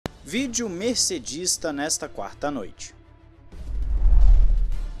Vídeo mercedista nesta quarta noite.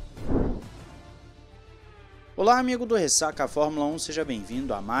 Olá amigo do Ressaca Fórmula 1, seja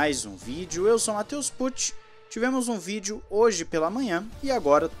bem-vindo a mais um vídeo. Eu sou Matheus Pucci, tivemos um vídeo hoje pela manhã e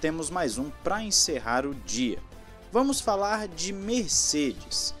agora temos mais um para encerrar o dia. Vamos falar de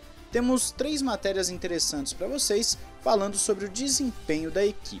Mercedes. Temos 3 matérias interessantes para vocês falando sobre o desempenho da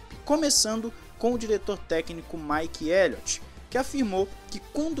equipe, começando com o diretor técnico Mike Elliott, que afirmou que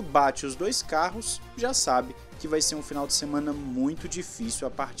quando bate os 2 carros, já sabe que vai ser um final de semana muito difícil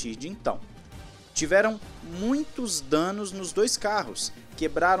a partir de então. Tiveram muitos danos nos 2 carros,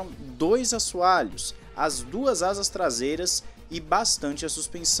 quebraram 2 assoalhos, as 2 asas traseiras e bastante a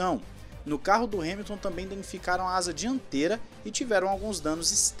suspensão. No carro do Hamilton também danificaram a asa dianteira e tiveram alguns danos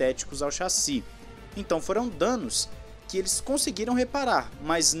estéticos ao chassi. Então foram danos que eles conseguiram reparar,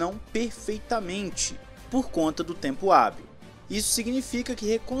 mas não perfeitamente, por conta do tempo hábil. Isso significa que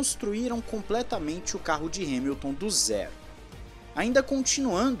reconstruíram completamente o carro de Hamilton do zero. Ainda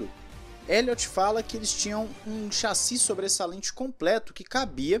continuando, Elliott fala que eles tinham um chassi sobressalente completo que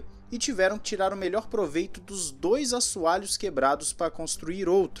cabia e tiveram que tirar o melhor proveito dos 2 assoalhos quebrados para construir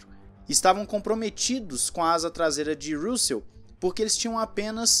outro. Estavam comprometidos com a asa traseira de Russell porque eles tinham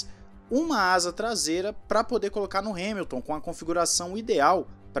apenas uma asa traseira para poder colocar no Hamilton com a configuração ideal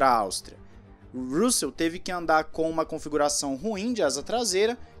para a Áustria. O Russell teve que andar com uma configuração ruim de asa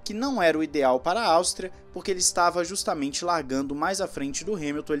traseira, que não era o ideal para a Áustria, porque ele estava justamente largando mais à frente do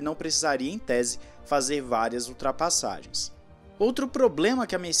Hamilton, ele não precisaria, em tese, fazer várias ultrapassagens. Outro problema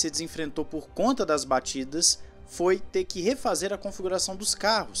que a Mercedes enfrentou por conta das batidas foi ter que refazer a configuração dos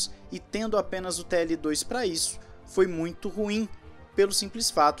carros, e tendo apenas o TL2 para isso, foi muito ruim, pelo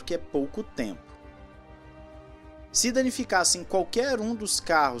simples fato que é pouco tempo. Se danificassem qualquer um dos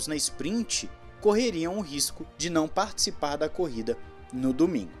carros na sprint, correriam o risco de não participar da corrida no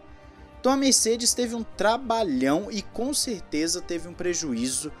domingo. Então a Mercedes teve um trabalhão e com certeza teve um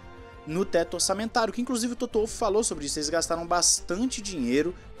prejuízo no teto orçamentário, que inclusive o Toto Wolff falou sobre isso. Eles gastaram bastante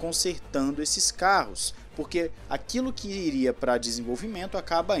dinheiro consertando esses carros, porque aquilo que iria para desenvolvimento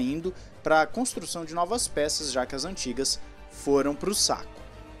acaba indo para a construção de novas peças, já que as antigas foram para o saco.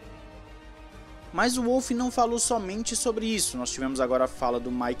 Mas o Wolff não falou somente sobre isso. Nós tivemos agora a fala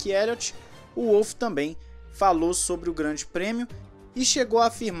do Mike Elliott. O Wolff também falou sobre o Grande Prêmio e chegou a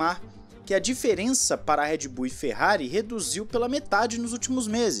afirmar que a diferença para a Red Bull e Ferrari reduziu pela metade nos últimos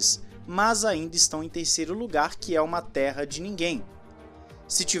meses, mas ainda estão em terceiro lugar, que é uma terra de ninguém.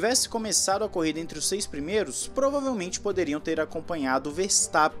 Se tivesse começado a corrida entre os 6 primeiros, provavelmente poderiam ter acompanhado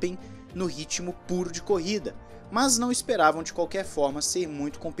Verstappen no ritmo puro de corrida, mas não esperavam de qualquer forma ser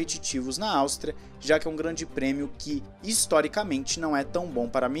muito competitivos na Áustria, já que é um grande prêmio que historicamente não é tão bom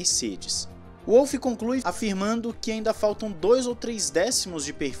para a Mercedes. O Wolff conclui afirmando que ainda faltam 2 ou 3 décimos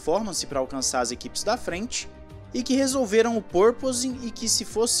de performance para alcançar as equipes da frente e que resolveram o porpoising e que se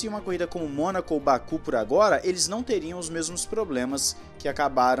fosse uma corrida como Mônaco ou Baku por agora, eles não teriam os mesmos problemas que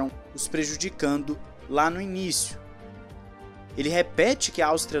acabaram os prejudicando lá no início. Ele repete que a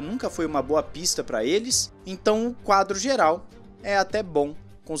Áustria nunca foi uma boa pista para eles, então o quadro geral é até bom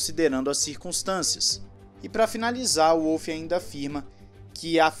considerando as circunstâncias. E para finalizar, o Wolff ainda afirma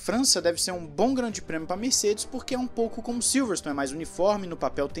que a França deve ser um bom grande prêmio para a Mercedes porque é um pouco como Silverstone, é mais uniforme, no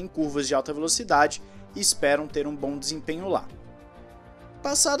papel tem curvas de alta velocidade e esperam ter um bom desempenho lá.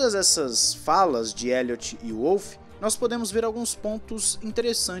 Passadas essas falas de Elliott e Wolff, nós podemos ver alguns pontos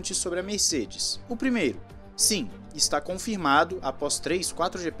interessantes sobre a Mercedes. O primeiro, sim, está confirmado após 3,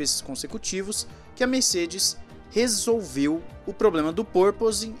 4 GPs consecutivos que a Mercedes resolveu o problema do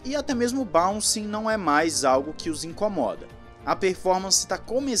porpoising e até mesmo o bouncing não é mais algo que os incomoda. A performance está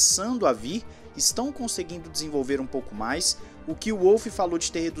começando a vir, estão conseguindo desenvolver um pouco mais. O que o Wolff falou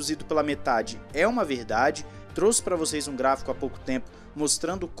de ter reduzido pela metade é uma verdade. Trouxe para vocês um gráfico há pouco tempo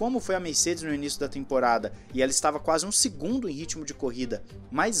mostrando como foi a Mercedes no início da temporada e ela estava quase 1 segundo em ritmo de corrida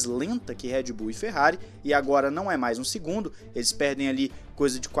mais lenta que Red Bull e Ferrari e agora não é mais 1 segundo, eles perdem ali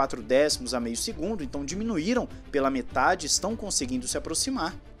coisa de 4 décimos a meio segundo, então diminuíram pela metade, estão conseguindo se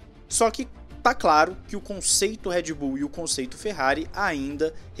aproximar. Só que tá claro que o conceito Red Bull e o conceito Ferrari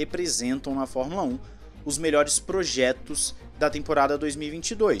ainda representam na Fórmula 1 os melhores projetos da temporada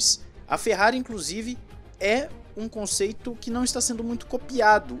 2022. A Ferrari, inclusive, é um conceito que não está sendo muito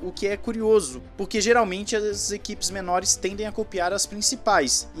copiado, o que é curioso, porque geralmente as equipes menores tendem a copiar as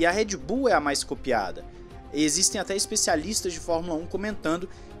principais, e a Red Bull é a mais copiada. Existem até especialistas de Fórmula 1 comentando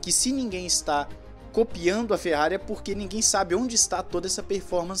que se ninguém está copiando a Ferrari é porque ninguém sabe onde está toda essa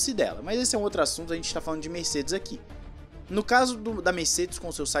performance dela, mas esse é um outro assunto, a gente está falando de Mercedes aqui. No caso da Mercedes com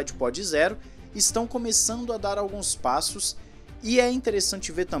seu side pod zero, estão começando a dar alguns passos E é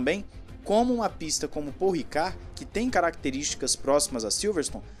interessante ver também como uma pista como Paul Ricard, que tem características próximas a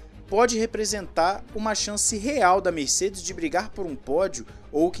Silverstone, pode representar uma chance real da Mercedes de brigar por um pódio,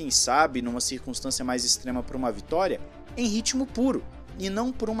 ou quem sabe, numa circunstância mais extrema, por uma vitória, em ritmo puro, e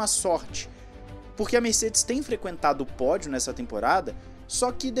não por uma sorte. Porque a Mercedes tem frequentado o pódio nessa temporada,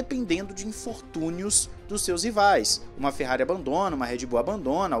 só que dependendo de infortúnios dos seus rivais. Uma Ferrari abandona, uma Red Bull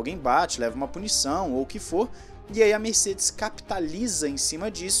abandona, alguém bate, leva uma punição ou o que for, e aí a Mercedes capitaliza em cima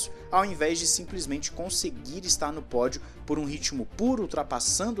disso, ao invés de simplesmente conseguir estar no pódio por um ritmo puro,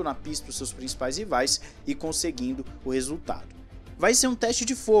 ultrapassando na pista os seus principais rivais e conseguindo o resultado. Vai ser um teste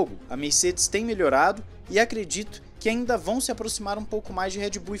de fogo, a Mercedes tem melhorado e acredito que ainda vão se aproximar um pouco mais de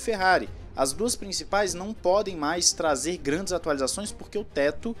Red Bull e Ferrari. As duas principais não podem mais trazer grandes atualizações porque o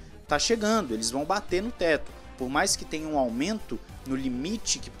teto está chegando, eles vão bater no teto. Por mais que tenha um aumento no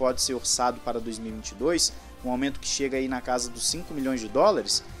limite que pode ser orçado para 2022, um aumento que chega aí na casa dos 5 milhões de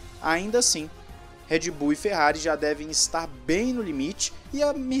dólares, ainda assim, Red Bull e Ferrari já devem estar bem no limite e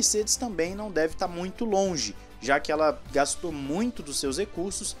a Mercedes também não deve estar muito longe, já que ela gastou muito dos seus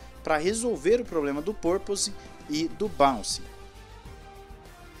recursos para resolver o problema do porpoise e do bouncing.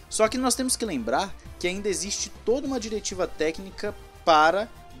 Só que nós temos que lembrar que ainda existe toda uma diretiva técnica para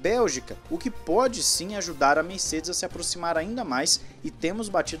Bélgica, o que pode sim ajudar a Mercedes a se aproximar ainda mais, e temos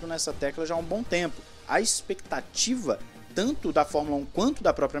batido nessa tecla já há um bom tempo. A expectativa, tanto da Fórmula 1 quanto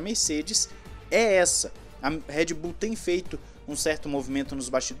da própria Mercedes, é essa. A Red Bull tem feito um certo movimento nos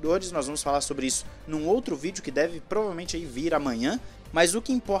bastidores, nós vamos falar sobre isso num outro vídeo que deve provavelmente aí vir amanhã, mas o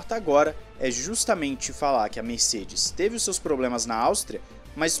que importa agora é justamente falar que a Mercedes teve os seus problemas na Áustria,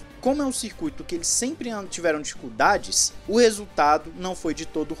 mas como é um circuito que eles sempre tiveram dificuldades, o resultado não foi de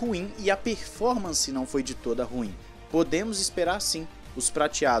todo ruim e a performance não foi de toda ruim. Podemos esperar sim os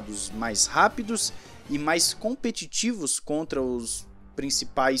prateados mais rápidos e mais competitivos contra os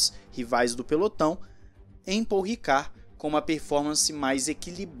principais rivais do pelotão em Paul Ricard, com uma performance mais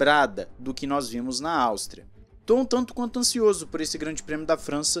equilibrada do que nós vimos na Áustria. Estou um tanto quanto ansioso por esse Grande Prêmio da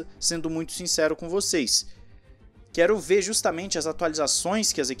França, sendo muito sincero com vocês. Quero ver justamente as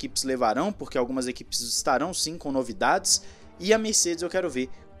atualizações que as equipes levarão, porque algumas equipes estarão sim com novidades, e a Mercedes eu quero ver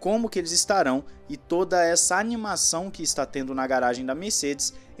como que eles estarão e toda essa animação que está tendo na garagem da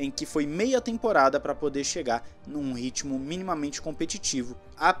Mercedes, em que foi meia temporada para poder chegar num ritmo minimamente competitivo,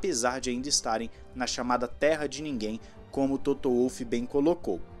 apesar de ainda estarem na chamada terra de ninguém, como o Toto Wolff bem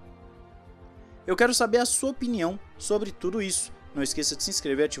colocou. Eu quero saber a sua opinião sobre tudo isso. Não esqueça de se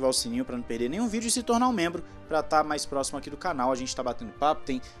inscrever e ativar o sininho para não perder nenhum vídeo e se tornar um membro para estar mais próximo aqui do canal. A gente está batendo papo,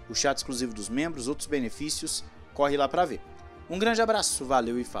 tem o chat exclusivo dos membros, outros benefícios, corre lá para ver. Um grande abraço,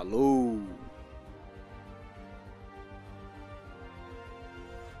 valeu e falou!